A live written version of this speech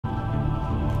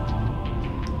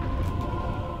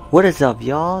What is up,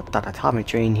 y'all? Dr. Atomic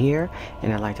Train here,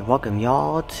 and I'd like to welcome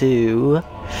y'all to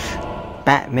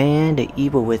Batman: The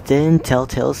Evil Within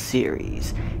Telltale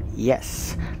series.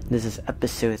 Yes, this is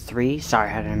episode 3. Sorry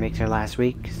I had to make it last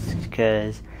week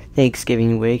because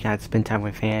Thanksgiving week, I had to spend time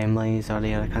with families, all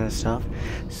the other kind of stuff.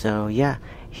 So yeah,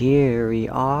 here we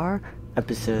are,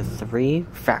 episode 3,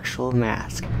 Fractal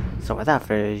Mask. So without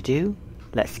further ado,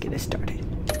 let's get it started.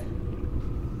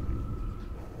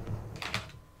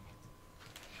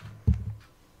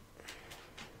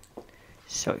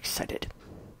 So excited.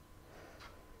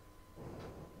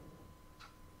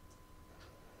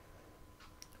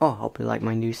 Oh, hope you like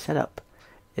my new setup.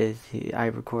 I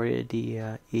recorded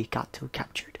the Igato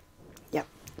captured. Yep,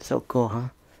 so cool, huh?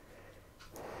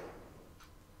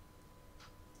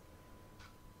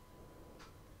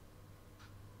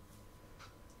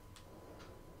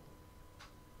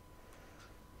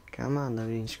 Come on,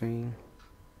 loading screen.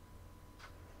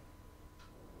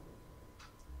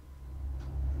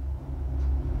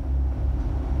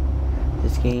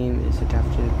 This game is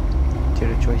adapted to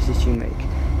the choices you make.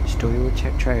 The story will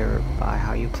check trigger by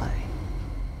how you play.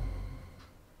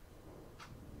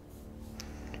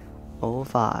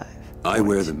 05. I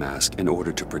wear the mask in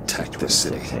order to protect the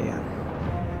city. 6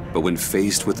 a.m. But when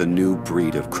faced with a new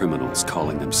breed of criminals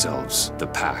calling themselves the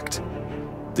Pact,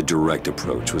 the direct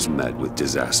approach was met with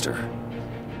disaster.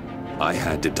 I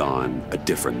had to don a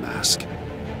different mask.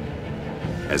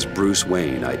 As Bruce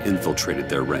Wayne, I infiltrated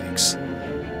their ranks.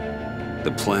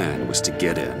 The plan was to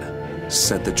get in,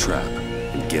 set the trap,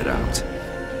 and get out.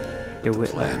 The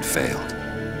plan failed.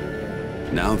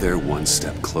 Now they're one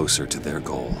step closer to their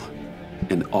goal.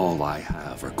 And all I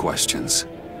have are questions.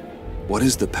 What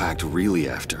is the Pact really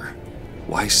after?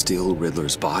 Why steal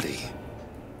Riddler's body?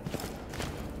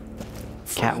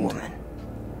 Catwoman.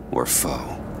 Or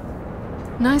foe?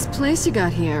 Nice place you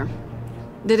got here.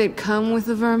 Did it come with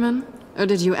the vermin? Or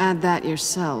did you add that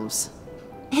yourselves?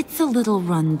 It's a little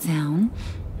run down,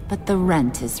 but the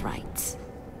rent is right.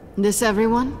 This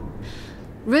everyone?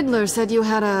 Riddler said you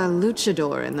had a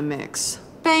luchador in the mix.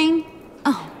 Bane?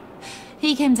 Oh,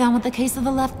 he came down with the case of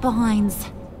the left behinds.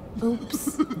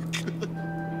 Oops.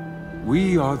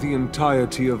 We are the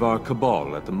entirety of our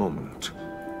cabal at the moment.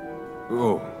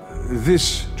 Oh,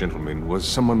 this gentleman was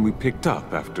someone we picked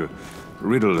up after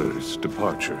Riddler's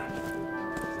departure.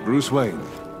 Bruce Wayne.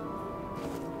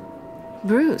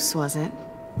 Bruce, was it?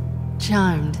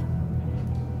 Charmed.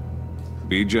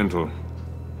 Be gentle.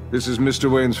 This is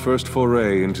Mr. Wayne's first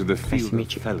foray into the field of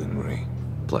you. felonry.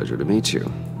 Pleasure to meet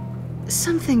you.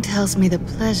 Something tells me the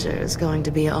pleasure is going to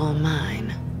be all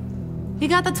mine. You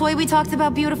got the toy we talked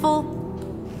about, beautiful?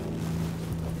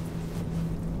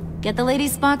 Get the lady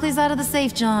sparklies out of the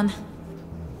safe, John.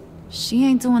 She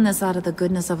ain't doing this out of the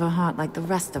goodness of her heart like the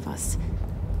rest of us.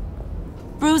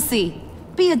 Brucey,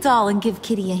 be a doll and give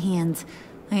Kitty a hand.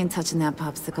 I ain't touching that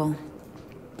popsicle.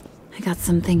 I got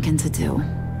some thinking to do.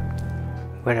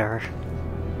 Whatever.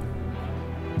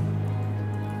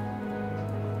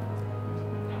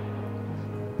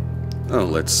 Oh,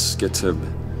 let's get to...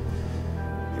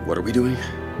 What are we doing?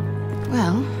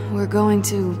 Well, we're going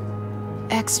to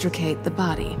extricate the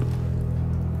body.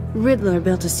 Riddler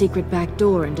built a secret back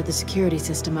door into the security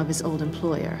system of his old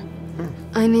employer.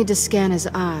 I need to scan his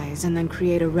eyes and then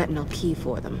create a retinal key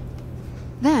for them.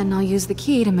 Then I'll use the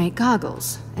key to make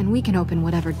goggles, and we can open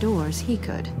whatever doors he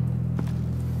could.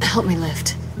 Help me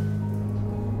lift.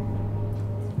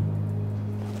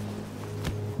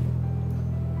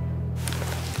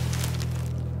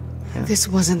 This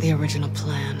wasn't the original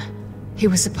plan. He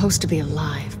was supposed to be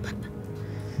alive, but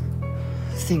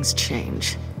things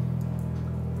change.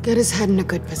 Get his head in a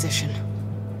good position.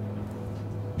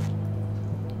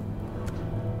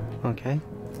 Okay.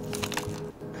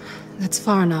 That's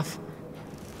far enough.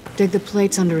 Dig the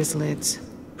plates under his lids,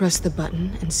 press the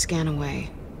button, and scan away.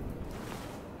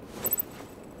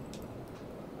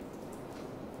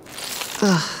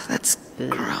 Ugh, that's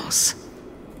gross.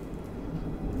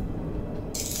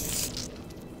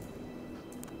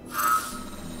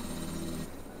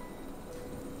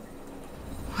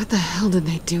 What the hell did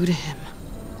they do to him?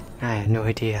 I have no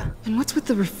idea. And what's with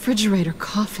the refrigerator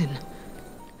coffin?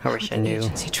 I wish I knew.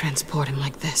 Agency transport him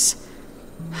like this.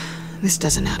 This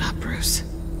doesn't add up, Bruce.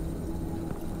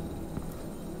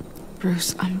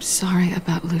 Bruce, I'm sorry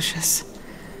about Lucius.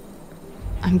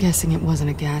 I'm guessing it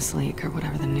wasn't a gas leak or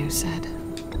whatever the news said.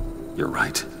 You're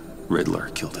right. Riddler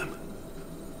killed him.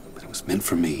 But it was meant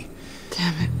for me.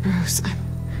 Damn it, Bruce.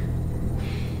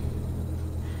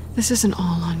 This isn't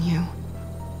all on you.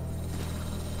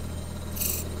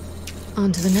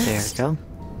 On to the next. There we go.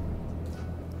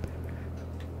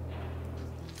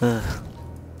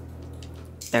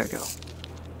 There we go.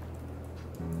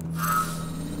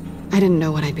 I didn't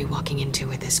know what I'd be walking into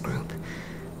with this group,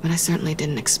 but I certainly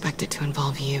didn't expect it to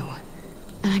involve you.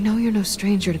 And I know you're no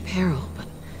stranger to peril, but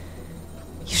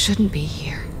you shouldn't be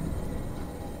here.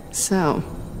 So,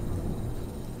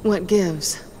 what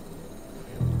gives?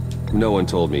 No one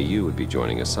told me you would be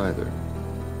joining us either.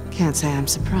 Can't say I'm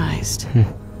surprised.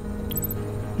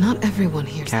 Not everyone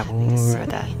here's happy to see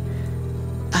me.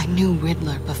 I knew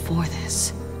Riddler before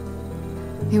this.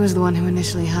 He was the one who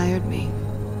initially hired me,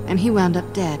 and he wound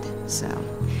up dead, so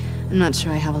I'm not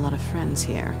sure I have a lot of friends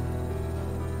here.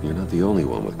 You're not the only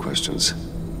one with questions.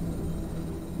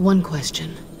 One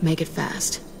question. Make it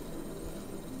fast.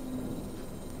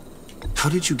 How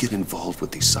did you get involved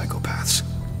with these psychopaths?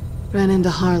 Ran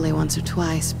into Harley once or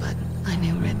twice, but I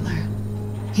knew Riddler.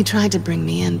 He tried to bring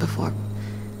me in before...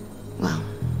 well,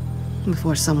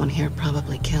 before someone here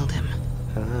probably killed him.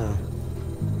 Oh.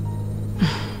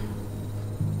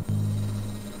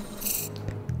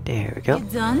 There we go. You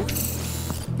done?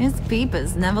 His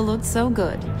peepers never looked so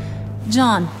good.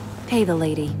 John, pay the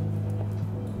lady.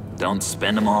 Don't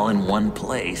spend them all in one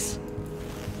place.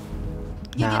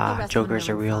 Nah, Joker's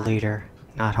a real leader,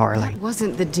 not Harley. That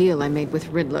wasn't the deal I made with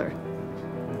Riddler.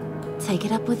 Take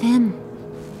it up with him.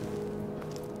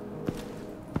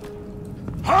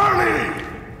 Harley!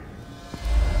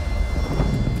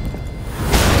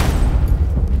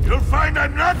 You'll find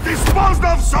I'm not disposed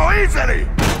of so easily!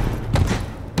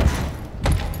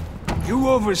 You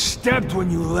overstepped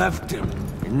when you left him,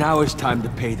 and now it's time to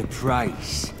pay the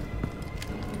price.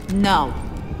 No.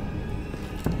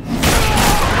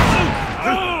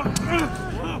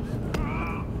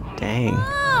 Dang.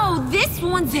 Oh, this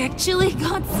one's actually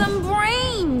got some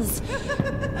brains.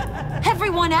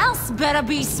 Everyone else better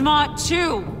be smart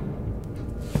too.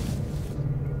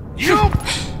 You!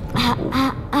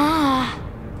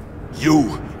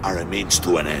 You are a means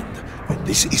to an end. When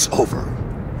this is over,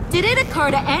 Did it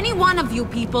occur to any one of you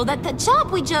people that the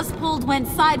job we just pulled went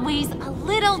sideways a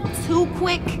little too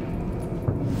quick?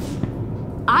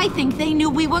 I think they knew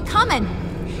we were coming,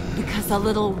 because a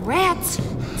little rat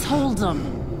told them.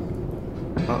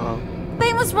 Uh-oh.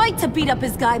 Bane was right to beat up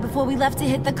his guy before we left to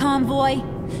hit the convoy.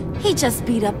 He just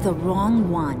beat up the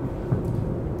wrong one.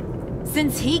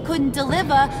 Since he couldn't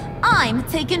deliver, I'm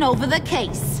taking over the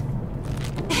case.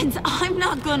 And I'm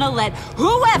not gonna let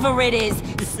whoever it is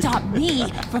stop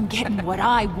me from getting what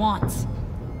I want.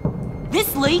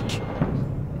 This leak,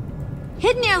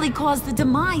 it nearly caused the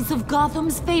demise of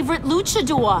Gotham's favorite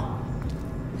luchador.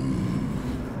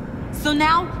 So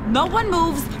now, no one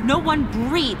moves, no one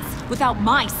breathes without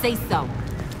my say-so.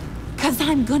 'Cause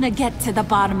I'm gonna get to the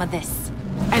bottom of this.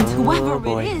 And whoever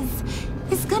boy. it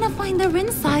is gonna find their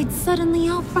insides suddenly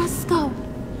al fresco.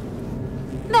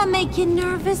 That make you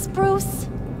nervous, Bruce?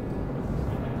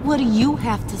 What do you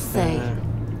have to say?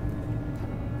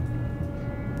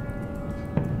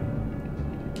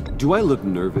 Do I look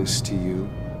nervous to you?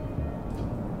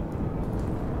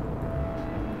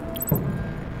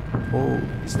 Oh.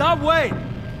 Stop waiting!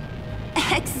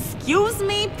 Excuse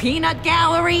me, peanut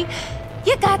gallery?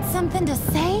 You got something to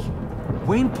say?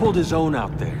 Wayne pulled his own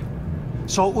out there.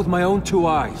 Saw it with my own two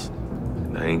eyes.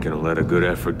 And I ain't gonna let a good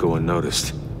effort go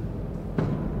unnoticed.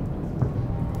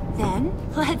 Then,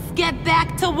 let's get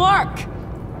back to work.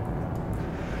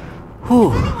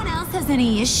 Whew. If anyone else has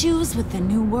any issues with the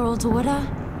New World Order,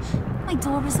 my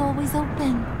door is always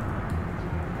open.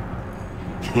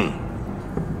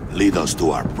 lead us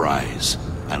to our prize,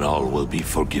 and all will be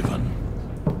forgiven.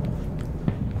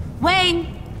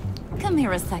 Wayne, come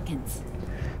here a second.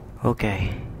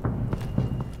 Okay.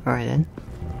 Alright then.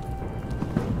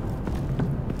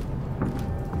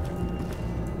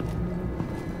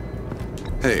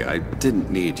 Hey, I didn't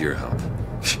need your help.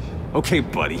 Okay,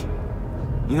 buddy.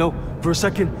 You know, for a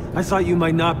second, I thought you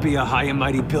might not be a high and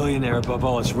mighty billionaire above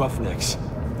all us roughnecks.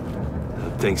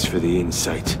 Thanks for the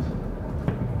insight.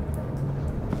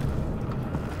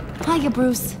 Hiya,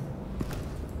 Bruce.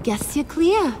 Guess you're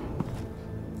clear.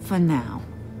 For now.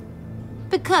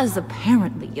 Because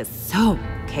apparently you're so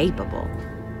capable.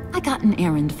 I got an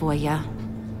errand for ya.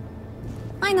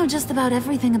 I know just about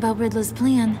everything about Riddler's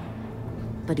plan.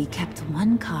 But he kept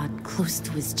one card close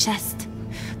to his chest.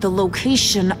 The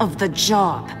location of the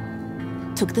job.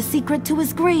 Took the secret to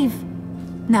his grave.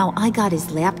 Now I got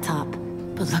his laptop.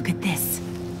 But look at this.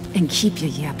 And keep your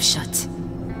yap shut.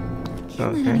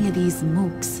 Can't let any of these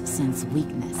mooks sense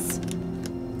weakness.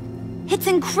 It's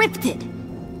encrypted!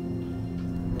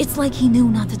 It's like he knew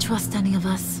not to trust any of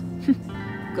us.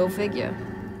 Go figure.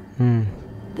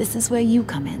 This is where you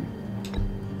come in.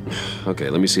 Okay,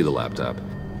 let me see the laptop.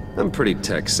 I'm pretty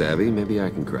tech savvy, maybe I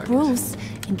can crack it. Bruce,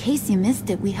 in case you missed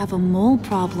it, we have a mole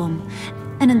problem.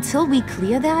 And until we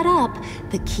clear that up,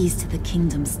 the keys to the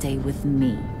kingdom stay with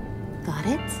me. Got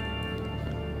it?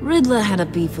 Riddler had a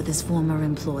beef with his former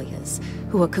employers,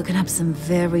 who were cooking up some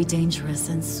very dangerous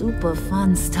and super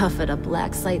fun stuff at a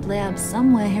black site lab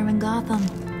somewhere here in Gotham.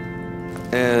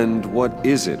 And what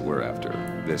is it we're after?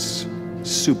 This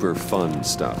super fun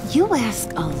stuff? You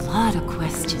ask a lot of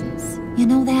questions. You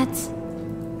know that?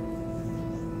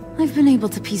 I've been able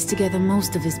to piece together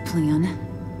most of his plan,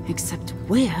 except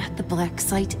where the black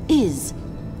site is.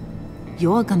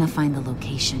 You're gonna find the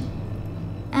location.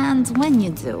 And when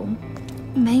you do,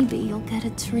 maybe you'll get a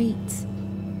treat.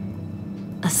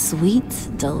 A sweet,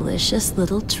 delicious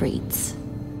little treat.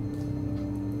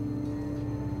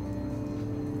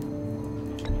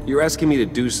 You're asking me to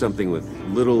do something with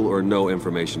little or no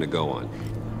information to go on.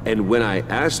 And when I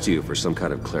asked you for some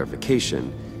kind of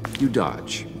clarification, you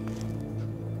dodge.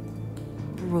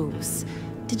 Bruce,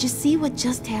 did you see what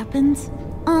just happened?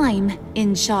 I'm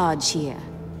in charge here.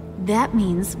 That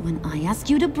means when I ask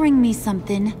you to bring me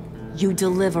something, you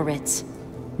deliver it.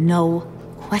 No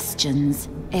questions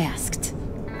asked.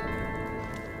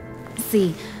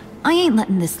 See, I ain't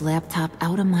letting this laptop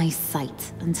out of my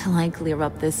sight until I clear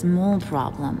up this mole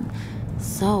problem.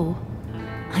 So,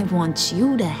 I want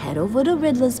you to head over to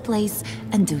Riddler's place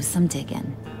and do some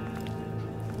digging.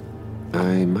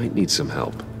 I might need some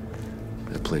help.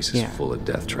 That place is full of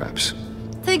death traps.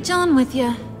 Take John with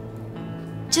you.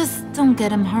 Just don't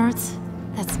get him hurt.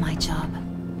 That's my job.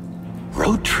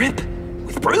 Road trip?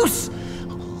 With Bruce?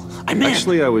 I'm in.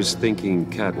 Actually, I was thinking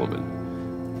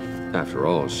Catwoman. After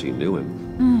all, she knew him.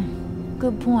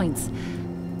 Good points.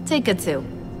 Take her too.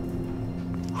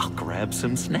 I'll grab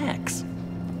some snacks.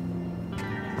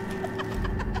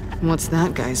 What's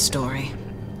that guy's story?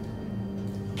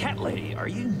 Cat lady, are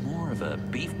you more of a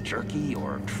beef jerky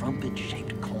or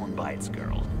trumpet-shaped corn bites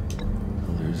girl?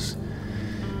 Well, there's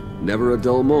never a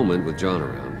dull moment with John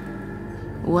around.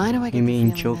 Why do I get You the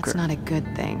mean feeling Joker? that's not a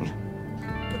good thing?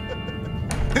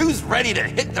 Who's ready to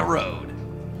hit the road?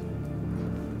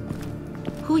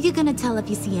 Who you gonna tell if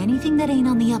you see anything that ain't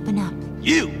on the up and up?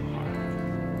 You!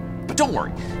 But don't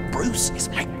worry, Bruce is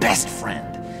my best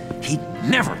friend. He'd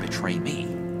never betray me.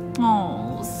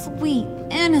 Oh, sweet,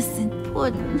 innocent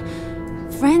puddin'.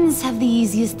 Friends have the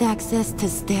easiest access to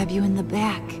stab you in the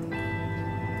back.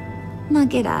 Now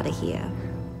get out of here.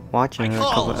 Watching a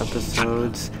couple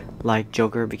episodes, like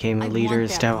Joker became a leader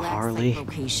instead of Harley.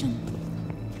 Location.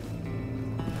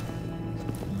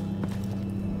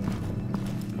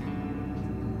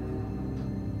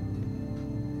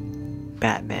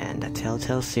 Batman, the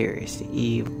Telltale series,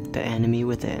 the enemy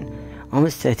within.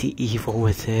 Almost said the evil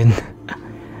within.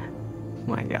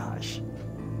 My gosh.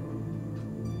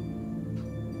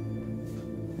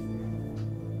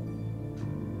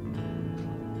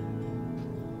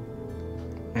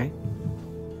 Right?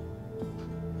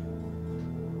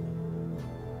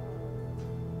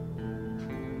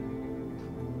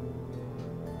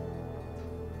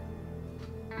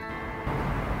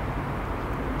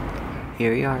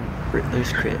 Here we are,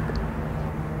 Riddler's crib.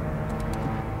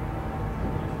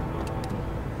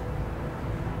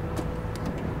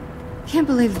 Can't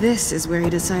believe this is where he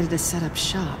decided to set up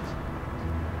shop.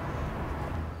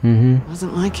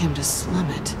 Wasn't like him to slum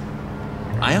it.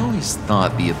 I always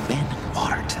thought the abandoned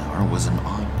water tower was an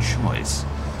odd choice.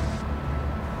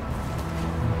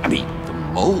 I mean, the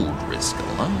mold risk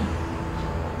alone.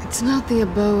 It's not the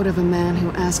abode of a man who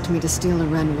asked me to steal a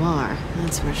Renoir,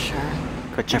 that's for sure.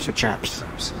 Go check for traps.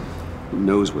 Who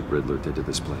knows what Riddler did to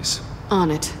this place?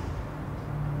 On it.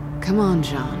 Come on,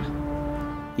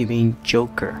 John. You mean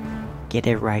Joker. Get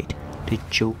it right. The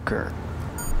Joker.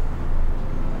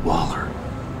 Waller.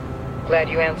 Glad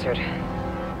you answered.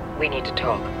 We need to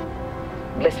talk.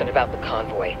 Listen about the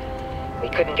convoy. We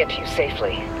couldn't get to you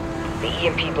safely. The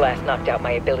EMP blast knocked out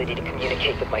my ability to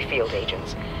communicate with my field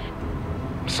agents.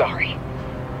 Sorry.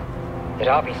 It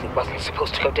obviously wasn't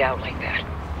supposed to go down like that.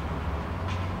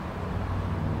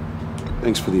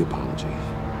 Thanks for the apology.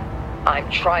 I'm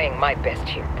trying my best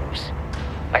here, Bruce.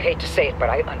 I hate to say it, but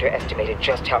I underestimated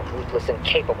just how ruthless and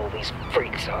capable these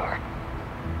freaks are.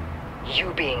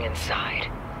 You being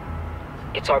inside,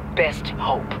 it's our best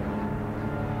hope.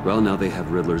 Well, now they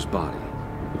have Riddler's body.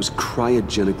 It was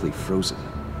cryogenically frozen.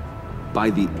 By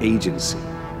the agency.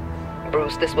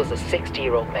 Bruce, this was a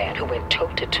 60-year-old man who went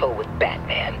toe-to-toe with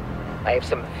Batman. I have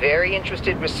some very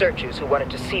interested researchers who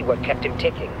wanted to see what kept him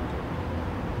ticking.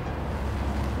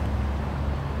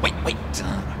 Wait,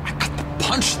 I got the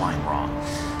punchline wrong.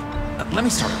 Let me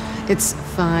start over. It's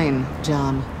fine,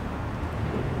 John.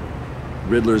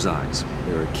 Riddler's eyes.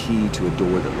 They're a key to a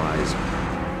door that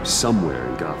lies somewhere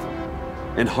in Gotham.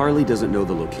 And Harley doesn't know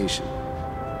the location.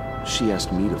 She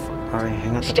asked me to find it. Alright,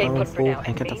 hang up the Stay phone, put for fool. now Hang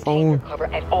and up the maintain your phone. cover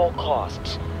at all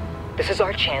costs. This is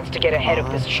our chance to get ahead of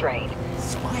this train.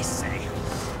 So I say,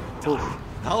 Oof.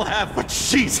 I'll have what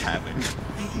she's having.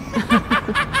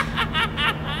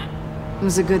 It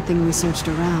was a good thing we searched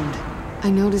around. I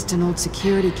noticed an old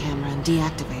security camera and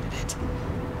deactivated it.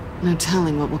 No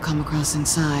telling what we'll come across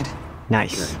inside.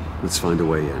 Nice. Okay, let's find a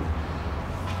way in.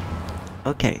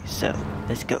 Okay, so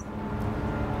let's go.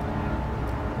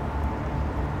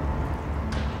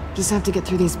 Just have to get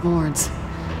through these boards.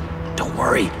 Don't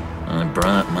worry, I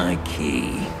brought my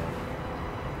key.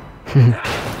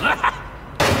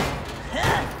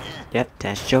 Yep,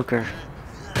 that's Joker.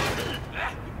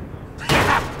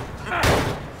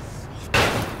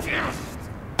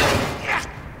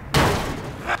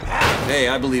 Hey,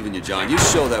 I believe in you, John. You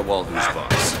show that wall who's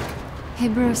boss. Hey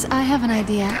Bruce, I have an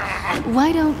idea.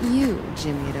 Why don't you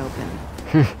jimmy it open?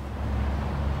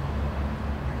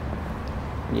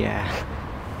 Yeah.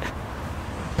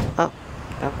 Oh,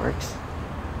 that works.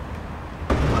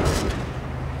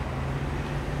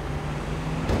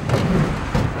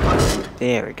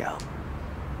 There we go.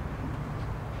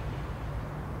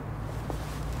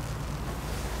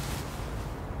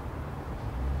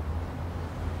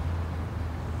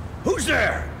 Who's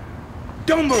there?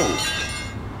 Don't move!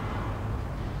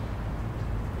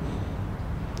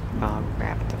 Oh,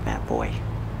 grab the fat boy.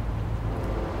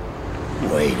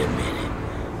 Wait a minute.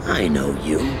 I know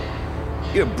you.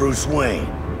 You're Bruce Wayne.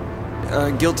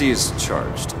 Guilty as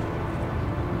charged.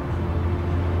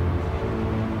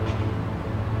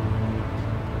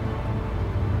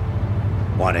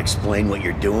 Want to explain what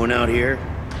you're doing out here?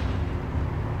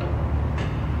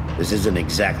 This isn't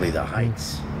exactly the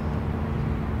Heights.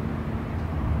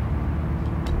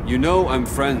 You know I'm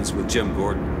friends with Jim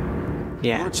Gordon. If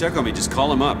you Yeah. want to check on me, just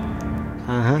call him up.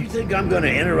 Uh-huh. You think I'm gonna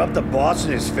interrupt the boss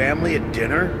and his family at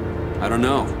dinner? I don't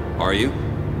know. Are you?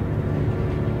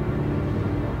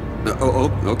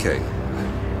 Oh, okay.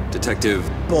 Detective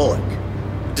Bullock.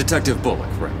 Bullock,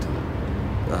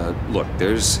 right. Look,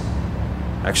 there's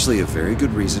actually a very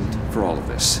good reason for all of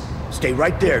this. Stay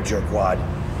right there, jerkwad.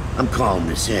 I'm calling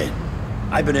this in.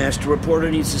 I've been asked to report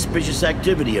any suspicious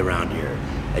activity around here,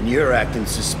 and you're acting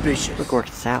suspicious. Look, work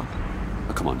this out.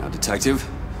 Oh, come on now, Detective.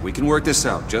 We can work this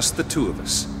out, just the two of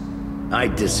us. I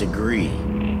disagree.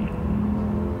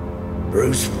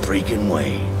 Bruce freaking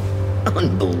Wayne.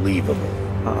 Unbelievable.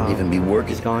 Uh-oh. Even be working.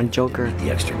 He's gone Joker.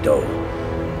 The extra dough.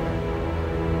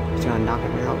 He's gonna knock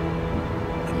him out.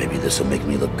 And maybe this'll make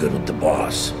me look good with the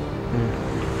boss.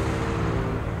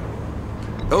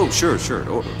 Oh, sure.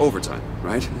 Overtime,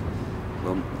 right?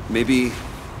 Well, maybe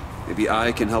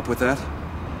I can help with that?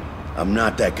 I'm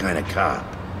not that kind of cop.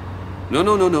 No,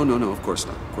 of course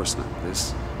not.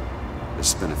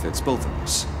 This benefits both of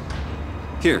us.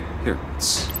 Here,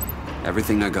 it's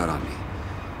everything I got on me.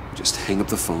 Just hang up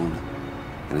the phone,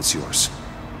 and it's yours.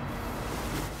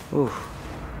 Ooh.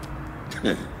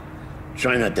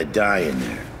 Try not to die in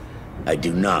there. I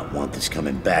do not want this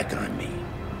coming back on me.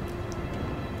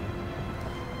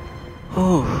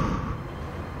 Oh.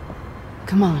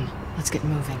 Come on, let's get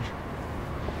moving.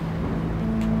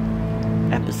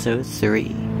 Episode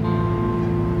 3.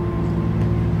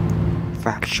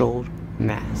 Fractured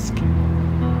Mask.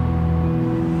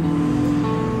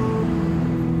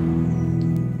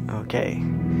 Okay.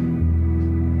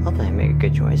 Hopefully I make a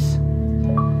good choice.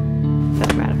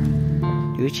 Doesn't matter.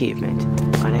 New achievement.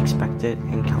 Unexpected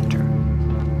encounter.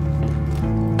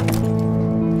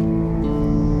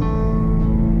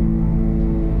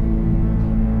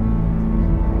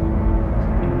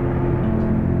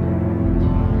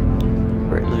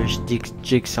 Riddler's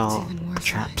jigsaw It's even worse than I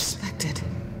traps. expected.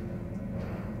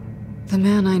 The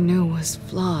man I knew was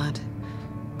flawed,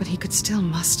 but he could still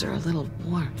muster a little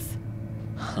warmth.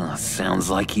 Huh, sounds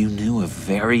like you knew a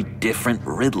very different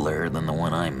Riddler than the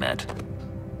one I met.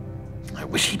 I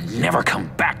wish he'd never come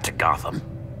back to Gotham.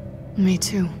 Me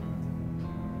too.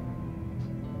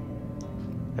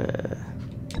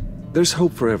 There's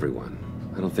hope for everyone.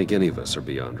 I don't think any of us are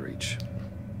beyond reach.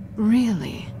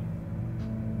 Really?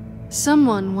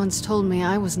 Someone once told me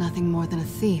I was nothing more than a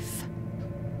thief.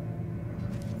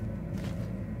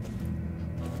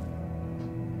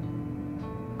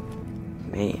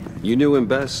 Man. You knew him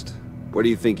best. Where do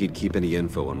you think he'd keep any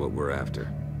info on what we're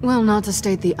after? Well, not to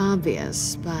state the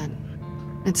obvious, but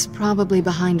it's probably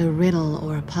behind a riddle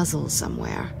or a puzzle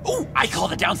somewhere. Oh, I call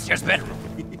the downstairs bedroom.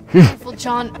 Careful,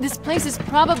 John. This place is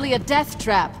probably a death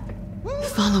trap.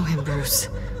 Follow him, Bruce.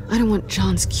 I don't want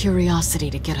John's curiosity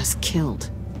to get us killed.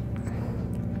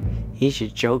 He's a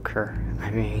Joker. I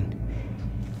mean...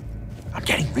 I'm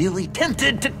getting really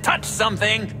tempted to touch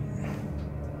something.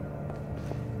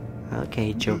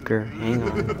 Okay, Joker, hang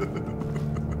on.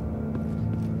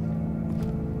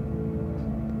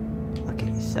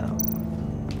 Okay, so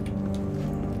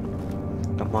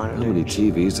the monitor. How many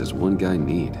TVs does one guy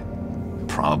need?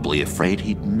 Probably afraid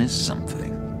he'd miss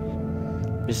something.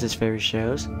 Is his favorite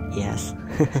shows? Yes.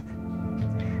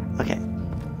 Okay,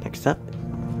 next up,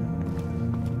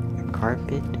 a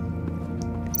carpet.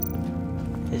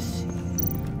 Let's see.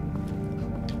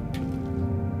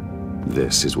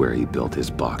 This is where he built his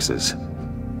boxes.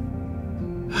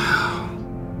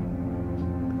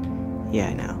 Yeah,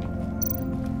 I know.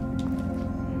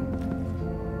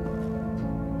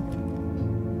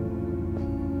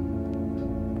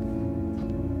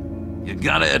 You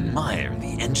gotta admire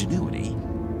the ingenuity.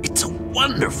 It's a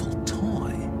wonderful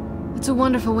toy. It's a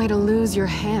wonderful way to lose your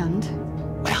hand.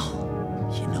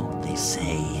 Well, you know what they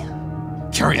say.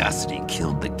 Curiosity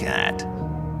killed the cat.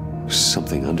 There's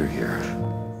something under here.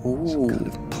 Ooh. Some kind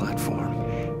of platform.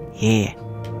 Yeah,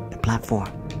 the platform.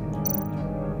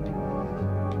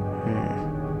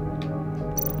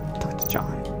 Talk to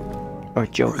John. Or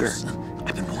Joker. Bruce,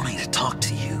 I've been wanting to talk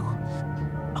to you.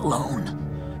 Alone.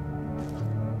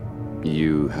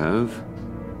 You have?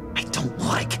 I don't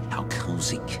like how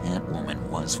cozy Catwoman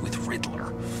was with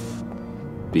Riddler.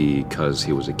 Because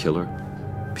he was a killer?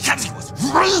 Because he was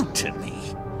rude to me.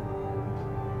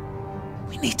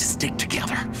 We need to stick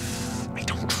together. I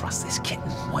don't trust this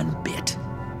kitten one bit.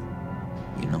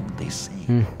 You know what they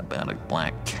say about a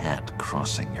black cat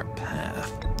crossing your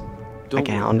path? Don't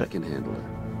can worry, handle I it. can handle it.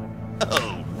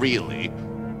 Oh, really?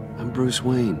 I'm Bruce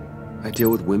Wayne. I deal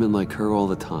with women like her all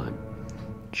the time.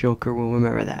 Joker will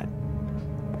remember that.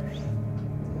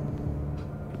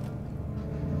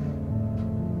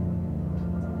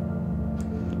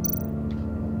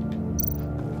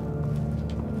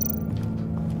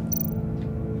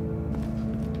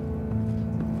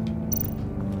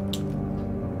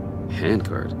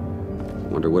 Handcart.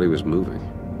 Wonder what he was moving.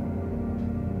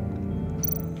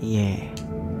 Yeah.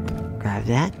 Grab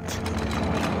that.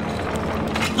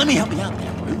 Let me help you out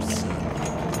there, Bruce.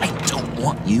 I don't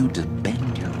want you to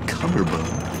bend your collarbone.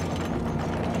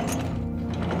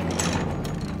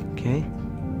 Okay.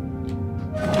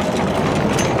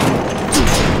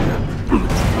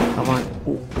 Come on.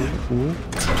 Ooh, ooh, ooh.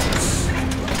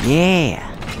 Yeah.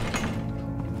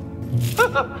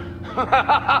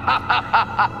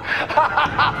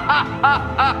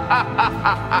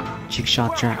 Jigsaw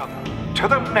trap. Welcome to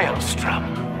the Maelstrom.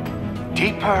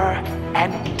 Deeper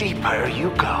and deeper you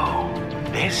go.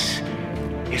 This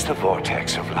is the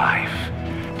vortex of life,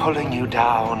 pulling you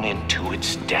down into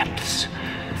its depths.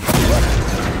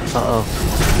 Uh-oh.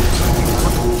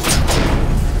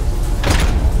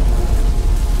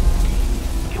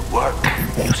 You work,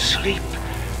 you sleep,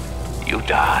 you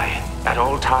die. At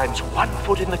all times, 1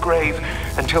 foot in the grave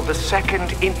until the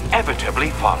second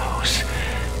inevitably follows.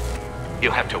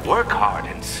 You have to work hard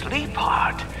and sleep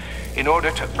hard in order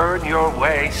to earn your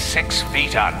way 6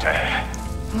 feet under.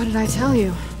 What did I tell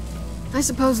you? I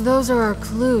suppose those are our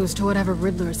clues to whatever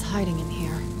Riddler is hiding in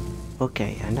here.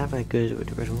 Okay, I'm not very good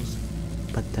with riddles,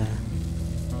 but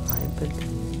I believe.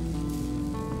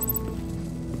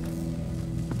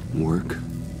 Work,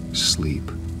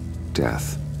 sleep,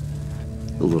 death.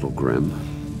 A little grim.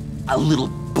 A little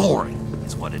boring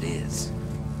is what it is.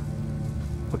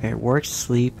 Okay, work,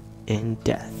 sleep, and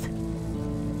death.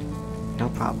 No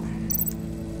problem.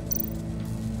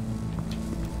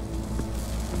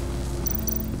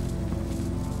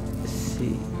 Let's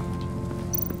see.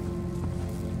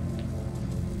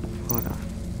 Hold on.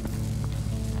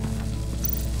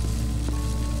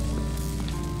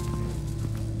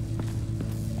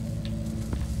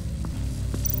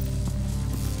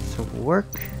 So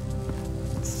work,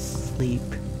 sleep,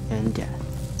 and death.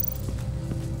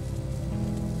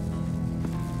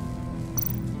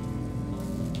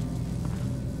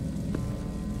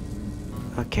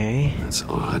 Okay. That's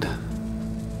odd.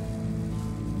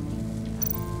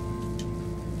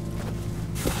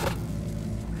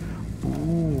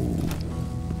 Ooh.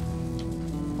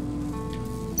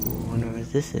 I wonder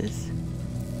what this is.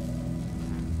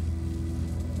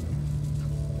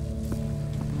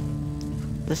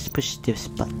 Let's push this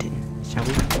button, shall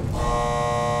we?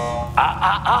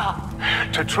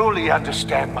 To truly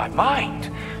understand my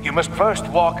mind, you must first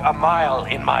walk a mile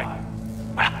in my...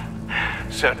 Well,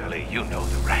 certainly you know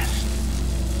the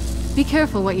rest. Be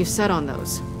careful what you said on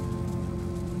those.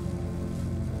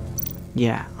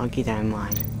 Yeah, I'll keep that in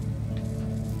mind.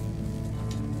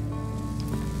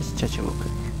 Let's touch it real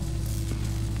quick.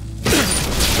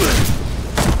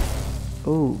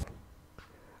 Ooh.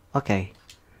 Okay.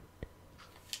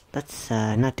 Let's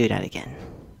not do that again.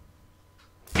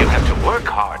 You have to work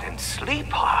hard and sleep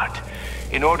hard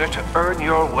in order to earn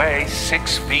your way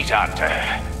 6 feet under.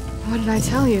 What did I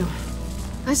tell you?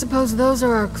 I suppose those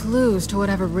are our clues to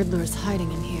whatever Riddler's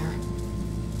hiding in here.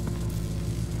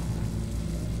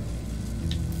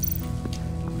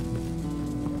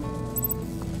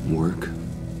 Work,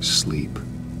 sleep,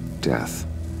 death.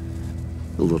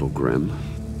 A little grim.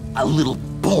 A little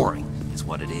boring is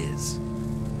what it is.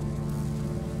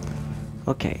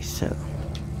 Okay, so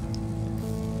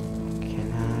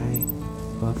can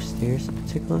I go upstairs and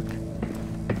take a look?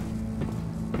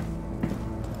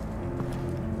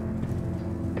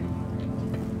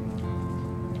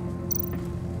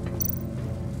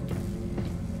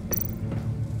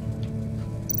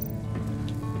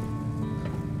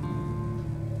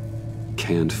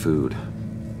 Canned food,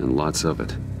 and lots of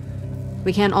it.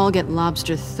 We can't all get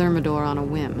lobster thermidor on a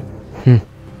whim.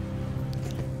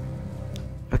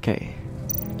 Okay.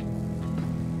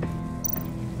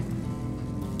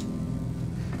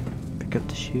 Pick up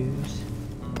the shoes.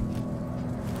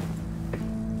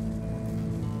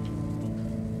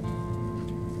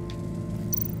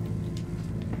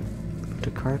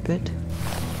 The carpet.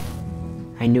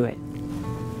 I knew it.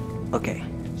 Okay,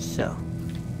 so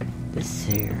this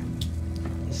here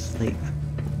is sleep.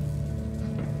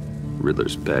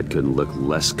 Riddler's bed couldn't look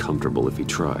less comfortable if he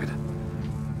tried.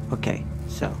 Okay,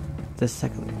 so this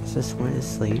one is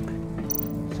sleep.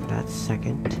 So that's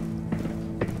second.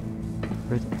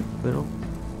 Riddle.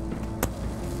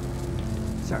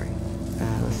 Sorry.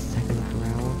 Let's take a look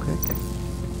around real quick.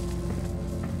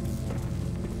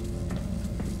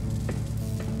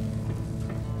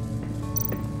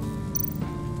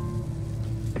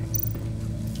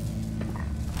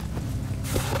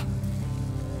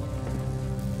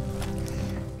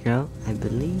 Go, I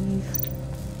believe.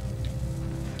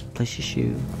 Place your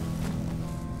shoe.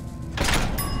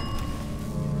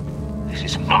 This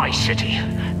is my city.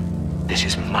 This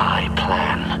is my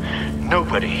plan.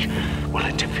 Nobody will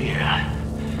interfere.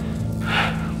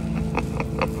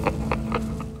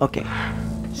 Okay,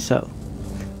 so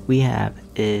we have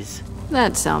is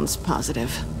That sounds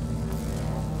positive.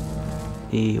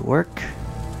 the work,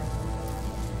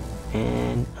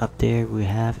 and up there we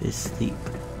have is sleep.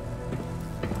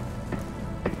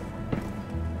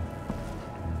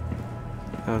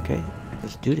 Okay,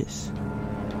 let's do this.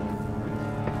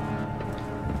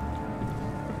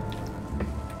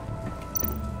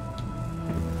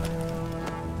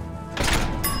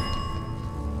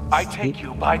 I take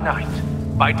you by night.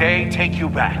 By day, take you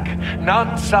back.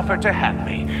 None suffer to have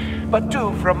me, but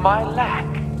do from my lack.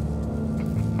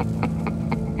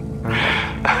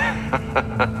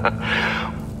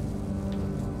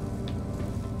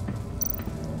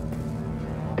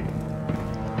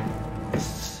 Let's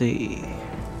see.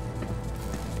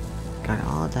 Got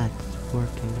all that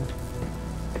working.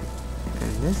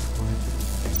 And this one,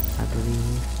 I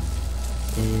believe,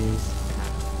 is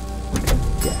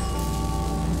death.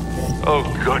 Oh,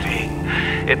 goody.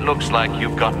 It looks like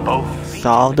you've got both feet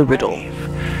Solve the in riddle. grave.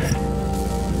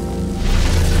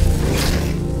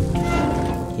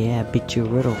 Yeah, beat your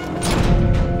riddle.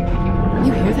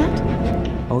 You hear that?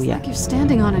 Oh yeah. Like you're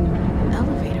standing on an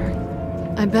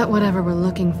elevator. I bet whatever we're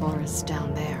looking for is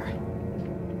down there.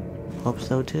 Hope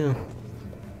so too.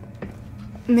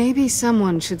 Maybe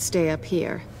someone should stay up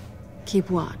here. Keep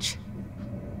watch.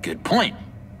 Good point.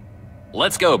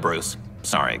 Let's go, Bruce.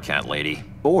 Sorry, cat lady.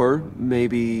 Or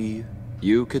maybe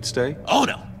you could stay? Oh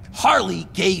no! Harley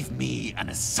gave me an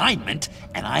assignment,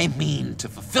 and I mean to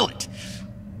fulfill it.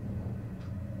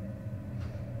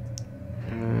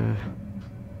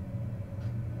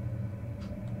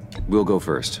 We'll go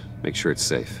first. Make sure it's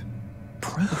safe.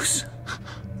 Bruce,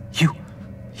 you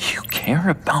care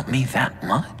about me that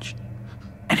much?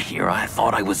 And here I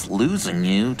thought I was losing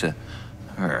you to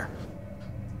her.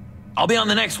 I'll be on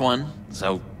the next one,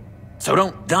 so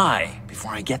don't die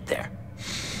before I get there.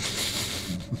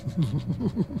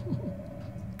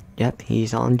 Yep,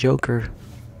 he's on Joker.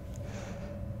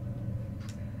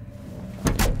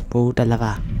 Pull the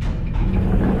lever.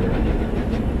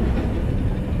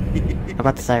 I'm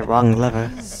about to say wrong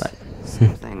lever, but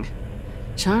Something.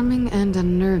 Charming and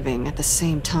unnerving at the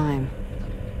same time.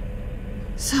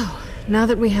 So, now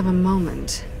that we have a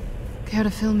moment, care to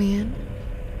fill me in?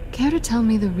 Care to tell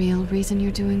me the real reason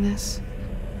you're doing this?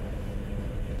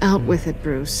 Out with it,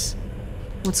 Bruce.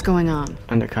 What's going on?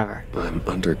 undercover. I'm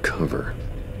undercover.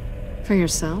 For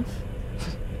yourself?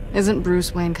 Isn't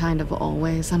Bruce Wayne kind of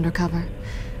always undercover?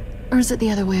 Or is it the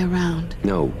other way around?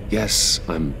 No, yes,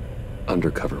 I'm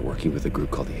undercover working with a group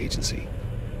called the Agency.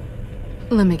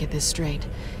 Let me get this straight.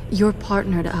 You're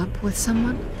partnered up with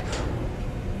someone?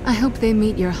 I hope they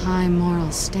meet your high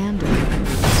moral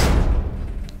standards.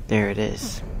 There it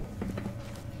is.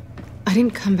 I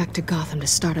didn't come back to Gotham to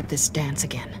start up this dance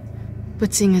again.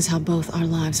 But seeing as how both our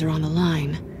lives are on the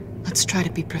line, let's try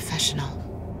to be professional.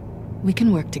 We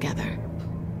can work together.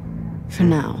 For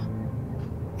now.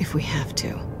 If we have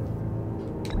to.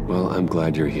 Well, I'm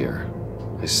glad you're here.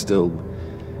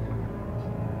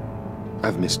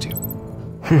 I've missed you.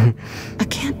 I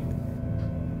can't...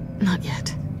 Not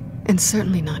yet. And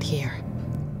certainly not here.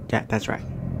 Yeah, that's right.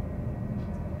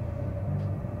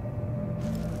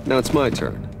 Now it's my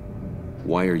turn.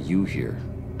 Why are you here?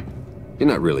 You're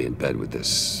not really in bed with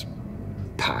this...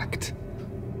 pact.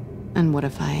 And what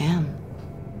if I am?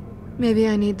 Maybe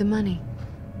I need the money.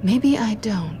 Maybe I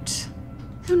don't.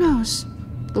 Who knows?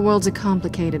 The world's a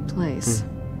complicated place.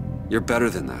 You're better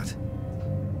than that.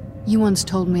 You once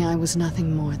told me I was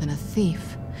nothing more than a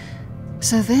thief.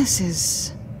 So this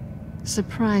is...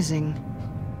 surprising.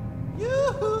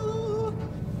 Yoo-hoo!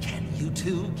 Can you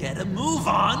two get a move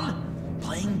on?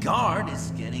 Playing guard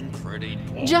is getting pretty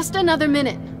boring. Just another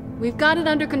minute. We've got it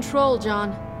under control,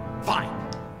 John. Fine.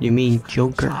 You mean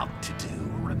Joker? Job to do,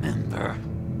 remember?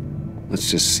 Let's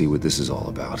just see what this is all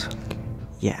about.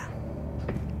 Yeah.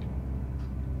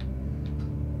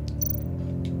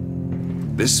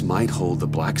 This might hold the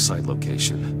black site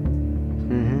location.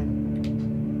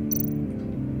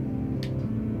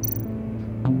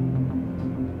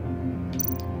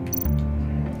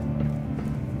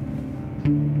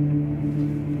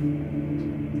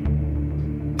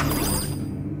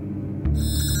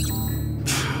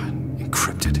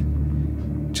 Encrypted.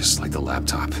 Just like the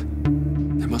laptop.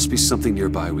 There must be something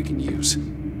nearby we can use.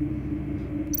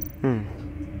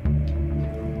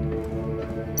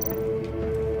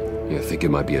 You think it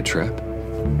might be a trap?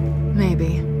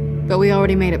 Maybe. But we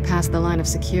already made it past the line of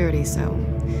security, so...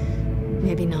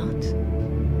 maybe not.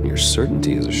 Your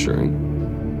certainty is assuring.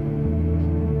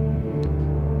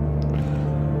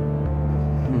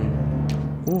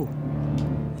 Ooh.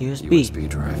 USB. USB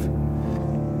drive.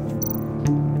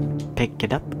 Pick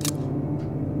it up.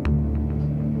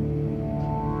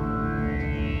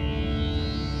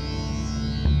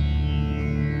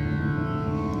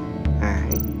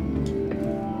 Alright.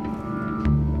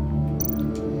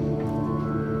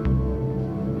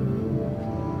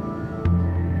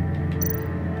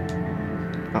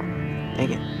 Oh,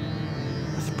 dang it.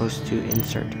 I was supposed to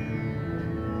insert.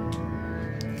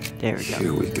 There we go.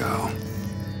 Here we go.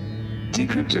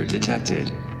 Decryptor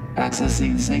detected.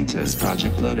 Accessing Sanctus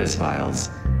Project Lotus files.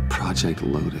 Project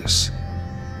Lotus.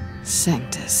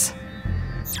 Sanctus.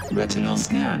 Retinal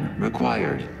scan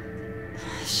required.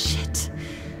 Shit.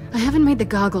 I haven't made the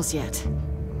goggles yet.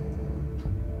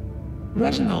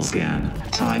 Retinal scan.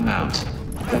 Timeout.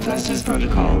 Hephaestus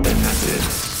protocol enacted.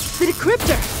 The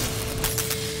decryptor!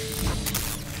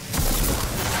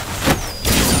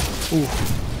 Ooh.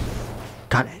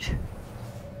 Got it.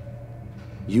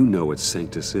 You know what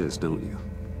Sanctus is, don't you?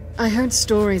 I heard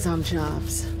stories on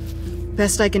jobs.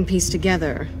 Best I can piece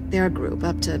together, their group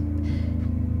up to...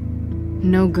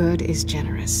 no good is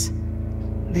generous.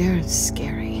 They're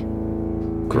scary.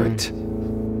 Great.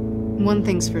 One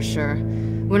thing's for sure.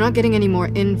 We're not getting any more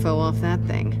info off that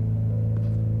thing.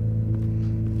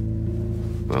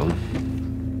 Well,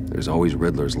 there's always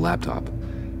Riddler's laptop.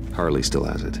 Harley still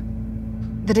has it.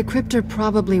 The decryptor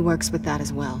probably works with that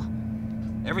as well.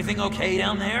 Everything okay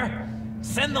down there?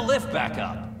 Send the lift back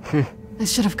up. I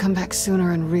should have come back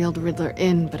sooner and reeled Riddler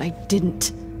in, but I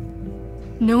didn't.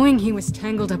 Knowing he was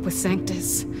tangled up with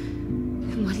Sanctus,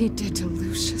 and what he did to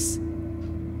Lucius.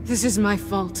 This is my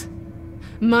fault.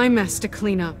 My mess to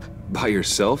clean up. By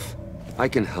yourself? I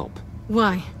can help.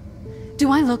 Why?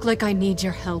 Do I look like I need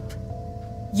your help?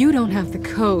 You don't have the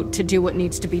code to do what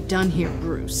needs to be done here,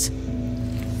 Bruce.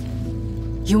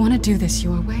 You want to do this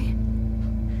your way?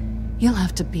 You'll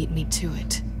have to beat me to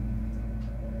it.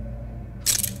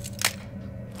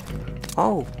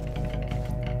 Oh.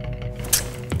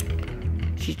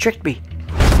 She tricked me.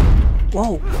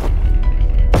 Whoa.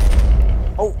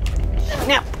 Oh,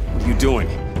 snap. What are you doing?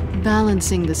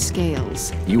 Balancing the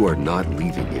scales. You are not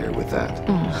leaving here with that.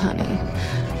 Oh, honey.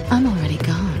 I'm already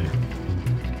gone.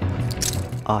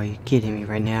 Oh, you're kidding me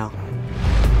right now.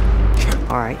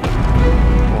 Alright.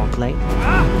 More play.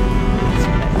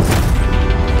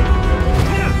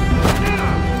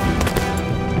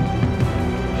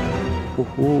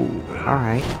 Ooh,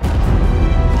 alright.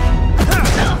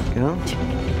 Go.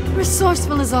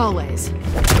 Resourceful as always.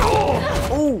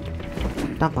 Oh!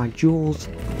 Not my jewels.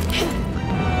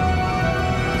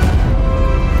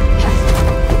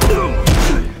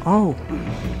 Oh.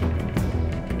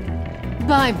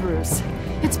 Bye, Bruce.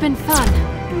 It's been fun.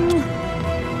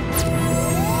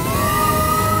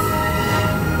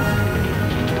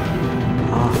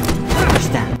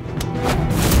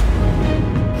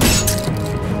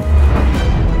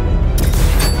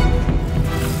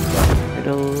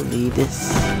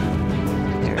 Yes.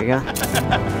 There we go.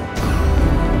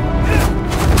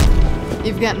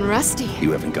 You've gotten rusty.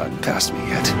 You haven't gotten past me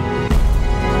yet.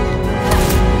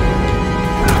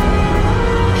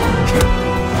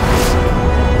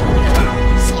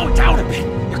 Slow down a bit.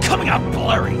 You're coming out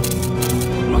blurry.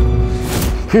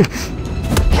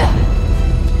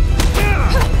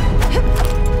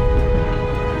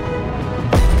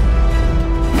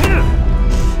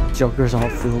 Joker's all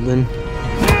filled in.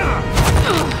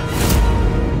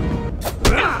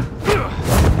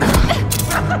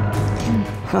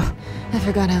 I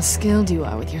forgot how skilled you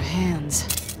are with your hands.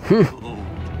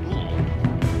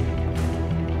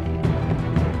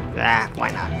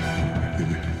 Why not?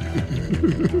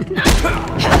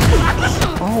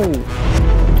 Oh.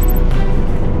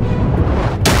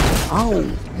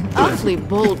 Oh. Awfully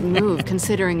bold move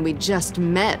considering we just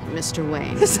met, Mr.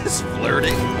 Wayne. This is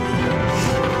flirting.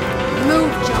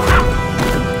 Move,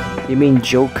 Joker. You mean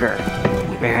Joker?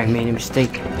 Where I made a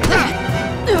mistake.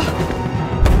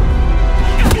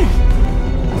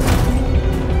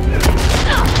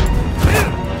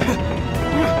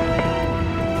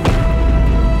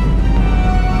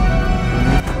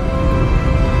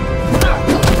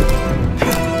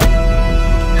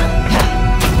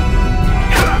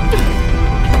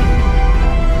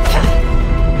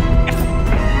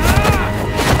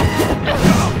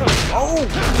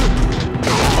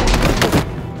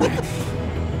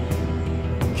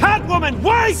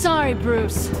 Sorry,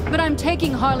 Bruce, but I'm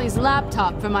taking Harley's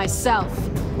laptop for myself.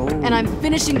 Oh. And I'm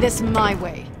finishing this my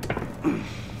way.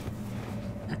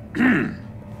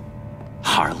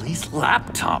 Harley's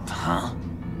laptop, huh?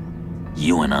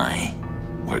 You and I,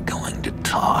 we're going to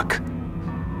talk.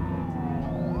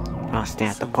 I'll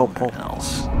stand at the popo.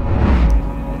 Else.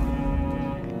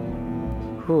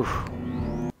 Whew.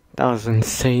 That was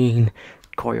insane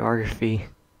choreography.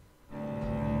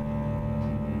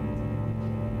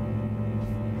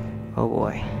 Oh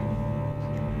boy.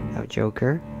 Oh,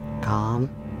 Joker, calm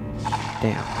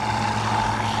down.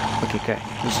 Okay, good.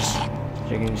 This is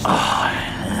drinking stuff.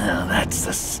 Oh, that's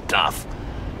the stuff.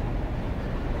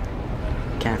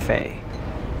 Cafe.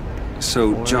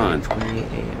 So, John,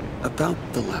 4:28 a.m. about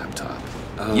the laptop.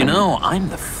 You know, I'm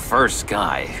the first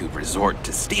guy who'd resort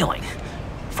to stealing.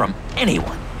 From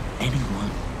anyone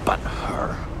but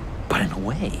her. But in a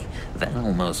way, that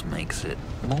almost makes it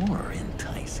more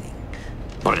enticing.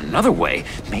 But in another way,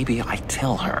 maybe I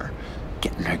tell her,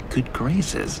 get in her good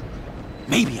graces.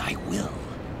 Maybe I will.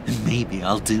 And maybe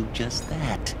I'll do just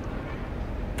that.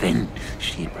 Then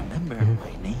she'd remember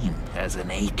my name has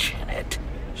an H in it.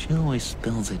 She always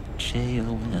spells it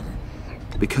J-O-N.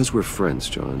 Because we're friends,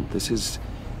 John. This is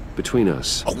between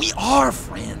us. Oh, we are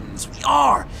friends. We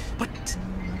are. But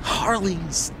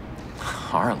Harley's...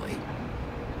 Harley?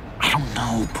 I don't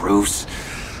know, Bruce.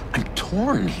 I'm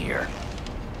torn here.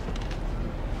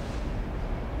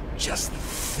 Just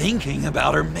thinking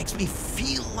about her makes me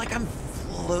feel like I'm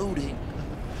floating.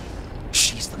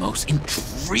 She's the most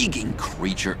intriguing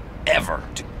creature ever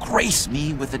to grace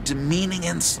me with a demeaning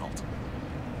insult.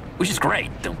 Which is great,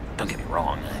 don't get me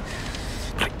wrong.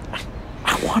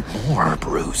 I want more,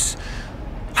 Bruce.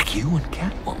 Like you and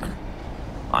Catwoman.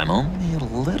 I'm only a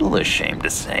little ashamed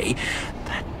to say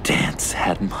that dance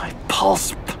had my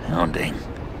pulse pounding.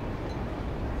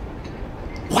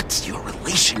 What's your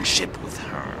relationship with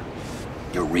her?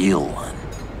 Your real one?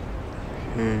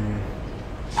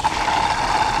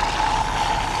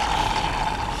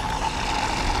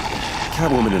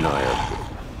 Catwoman and I are...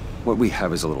 What we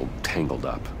have is a little tangled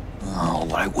up. Oh,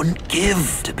 what I wouldn't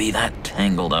give to be that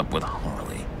tangled up with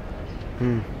Harley.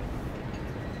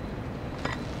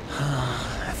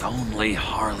 If only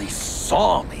Harley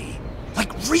saw me.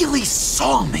 Like, really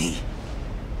saw me.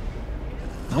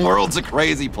 The world's a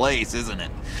crazy place, isn't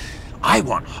it? I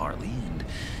want Harley, and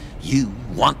you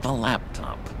want the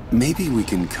laptop. Maybe we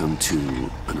can come to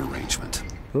an arrangement.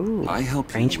 Ooh, I help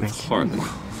you arrangement. with Harley.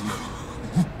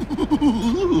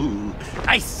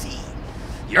 I see.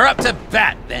 You're up to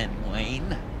bat then,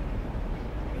 Wayne.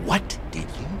 What did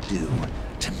you do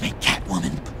to make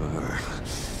Catwoman purr?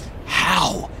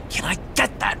 How can I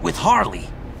get that with Harley?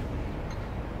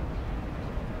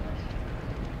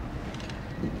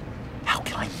 How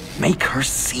can I make her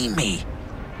see me?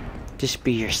 Just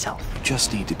be yourself. You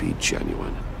just need to be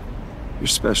genuine. You're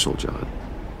special, John.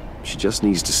 She just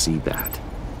needs to see that.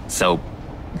 So,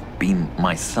 be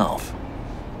myself.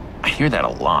 I hear that a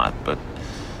lot, but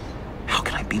how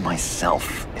can I be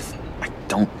myself if I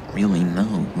don't really know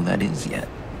who that is yet?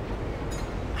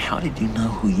 How did you know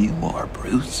who you are,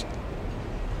 Bruce?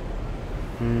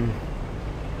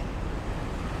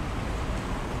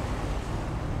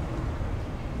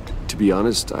 To be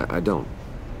honest, I don't.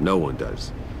 No one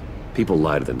does. People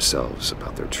lie to themselves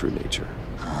about their true nature.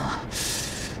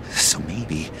 So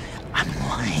maybe I'm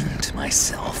lying to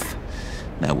myself.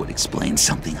 That would explain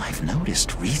something I've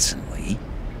noticed recently.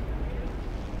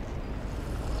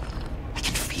 I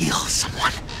can feel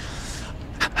someone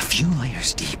a few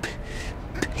layers deep,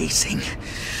 pacing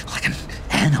like an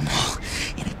animal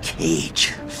in a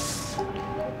cage.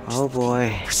 Oh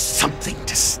boy. There's something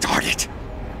to start it.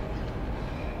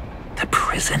 The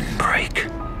prison break.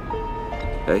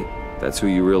 Hey, that's who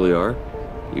you really are?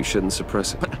 You shouldn't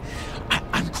suppress it. But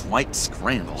I'm quite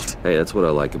scrambled. Hey, that's what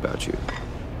I like about you.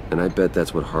 And I bet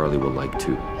that's what Harley will like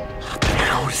too. But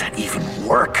how does that even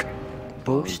work?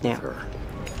 Oh snap.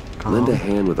 Lend a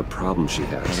hand with a problem she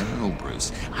has. I don't know,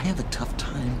 Bruce. I have a tough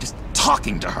time just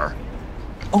talking to her.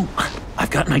 Oh,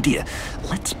 I've got an idea.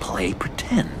 Let's play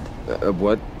pretend.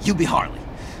 What? You be Harley.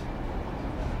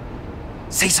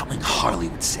 Say something Harley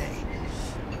would say.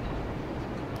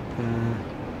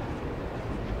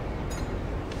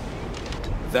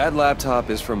 That laptop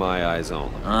is for my eyes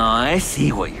only. I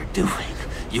see what you're doing.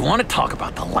 You want to talk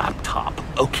about the laptop,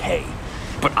 okay.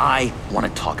 But I want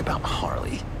to talk about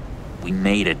Harley. We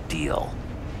made a deal.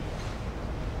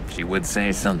 She would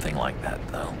say something like that,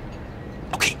 though.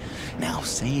 Okay, now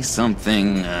say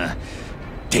something,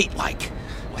 date-like.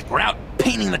 Like we're out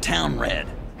painting the town red.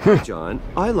 John,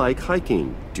 I like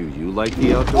hiking. Do you like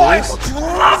the outdoors? Why would you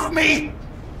love me?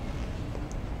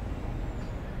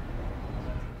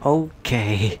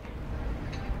 Okay.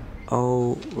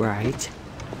 Oh, right.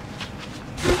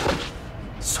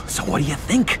 So what do you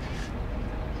think?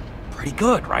 Pretty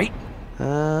good, right?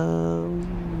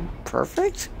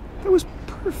 Perfect? That was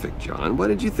perfect, John. Why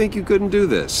did you think you couldn't do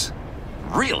this?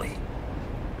 Really?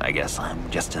 I guess I'm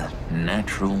just a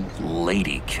natural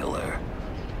lady killer.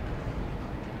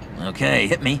 Okay,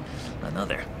 hit me.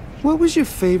 Another. What was your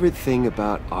favorite thing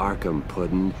about Arkham,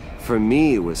 Puddin'? For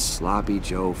me, it was Sloppy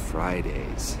Joe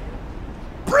Fridays.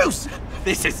 Bruce!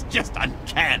 This is just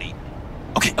uncanny.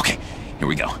 Okay, here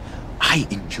we go. I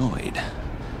enjoyed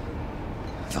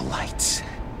the lights.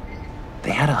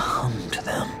 They had a hum to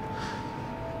them.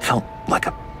 Felt like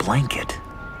a blanket.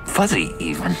 Fuzzy,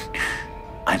 even.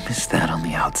 I miss that on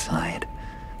the outside.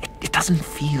 It doesn't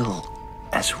feel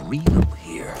as real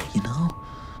here, you know?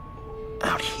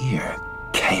 Out here,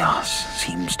 chaos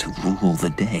seems to rule the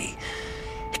day.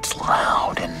 It's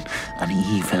loud and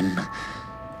uneven.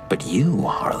 But you,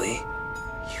 Harley,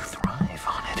 you thrive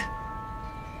on it.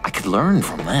 I could learn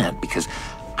from that because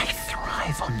I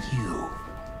thrive on you.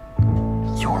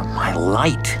 You're my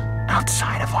light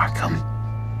outside of Arkham.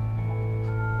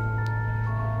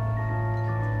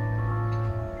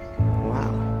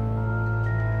 Wow.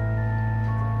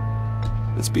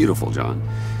 It's beautiful, John.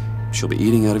 She'll be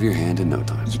eating out of your hand in no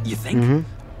time. You think?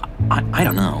 I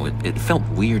don't know. It felt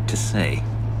weird to say.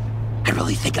 I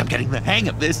really think I'm getting the hang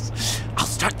of this. I'll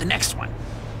start the next one.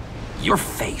 Your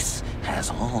face has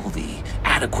all the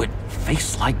adequate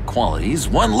face-like qualities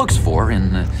one looks for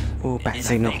in a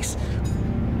face.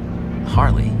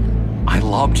 Harley, I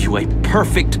lobbed you a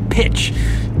perfect pitch.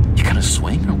 You gonna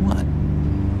swing or what?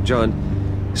 John,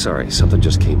 sorry, something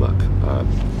just came up.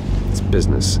 It's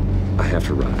business. I have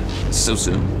to run. So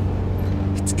soon?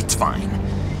 It's fine.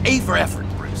 A for effort,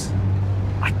 Bruce.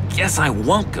 I guess I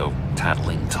won't go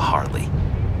tattling to Harley.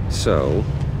 So,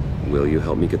 will you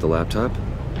help me get the laptop?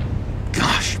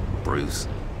 Gosh, Bruce.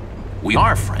 We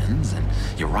are friends, and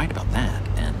you're right about that.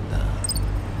 And,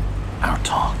 our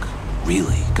talk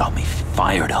really got me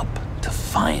fired up to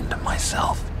find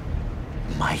myself.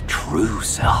 My true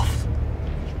self.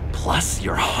 Plus,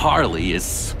 your Harley is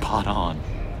spot on.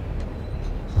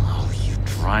 Oh, you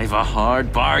drive a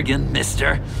hard bargain,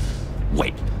 mister.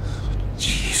 Wait.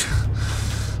 Jeez.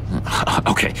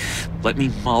 Okay, let me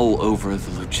mull over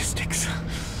the logistics.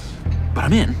 But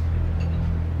I'm in.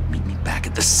 Meet me back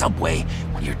at the subway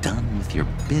when you're done with your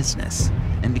business.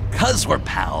 And because we're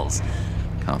pals,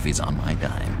 coffee's on my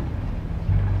dime.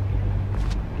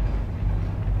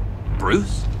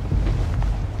 Bruce?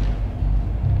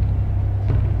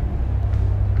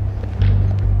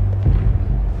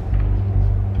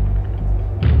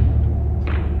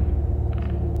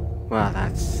 Wow,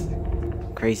 that's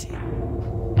crazy.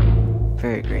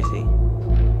 Very crazy.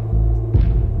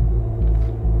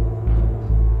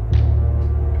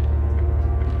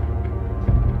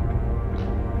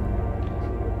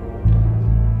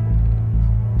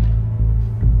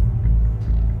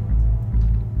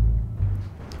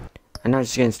 I now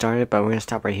just getting started, but we're going to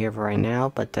stop right here for right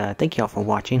now. But thank y'all for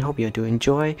watching. Hope you do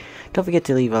enjoy. Don't forget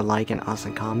to leave a like and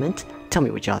awesome comment. Tell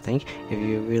me what y'all think. If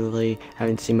you really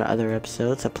haven't seen my other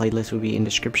episodes, a playlist will be in the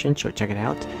description, so check it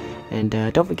out. And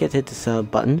don't forget to hit the sub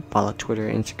button. Follow Twitter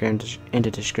and Instagram in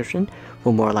the description.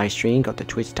 For more live stream, go to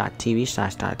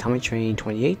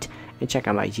twitch.tv/TommyTrain28 and check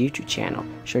out my YouTube channel.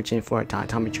 Search in for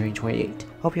TommyTrain28.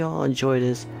 Hope you all enjoy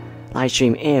this live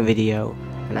stream and video.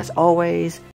 And as always,